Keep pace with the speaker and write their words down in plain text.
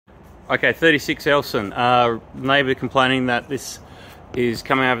Okay, 36 Elson. Neighbour complaining that this is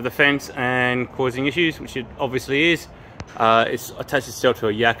coming over the fence and causing issues, which it obviously is. It's attached itself to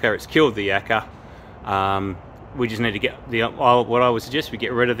a yakka. It's killed the yakka. We just need to get the. What I would suggest we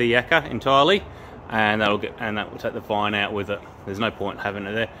get rid of the yakka entirely, and that will take the vine out with it. There's no point having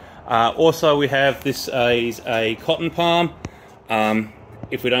it there. Also, we have this is a cotton palm.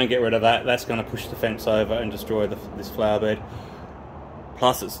 If we don't get rid of that, that's going to push the fence over and destroy this flower bed.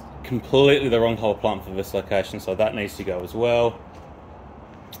 Plus, it's completely the wrong whole plant for this location, so that needs to go as well.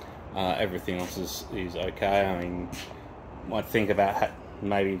 Everything else is okay. I mean, might think about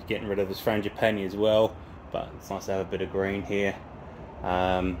maybe getting rid of this frangipani as well, but it's nice to have a bit of green here.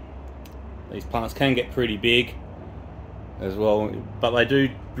 These plants can get pretty big as well, but they do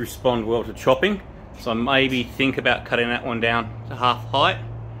respond well to chopping, so maybe think about cutting that one down to half height,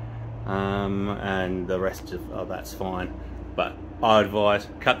 and the rest of that's fine. But I advise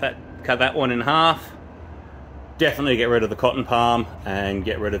cut that one in half. Definitely get rid of the cotton palm and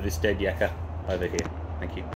get rid of this dead yakka over here. Thank you.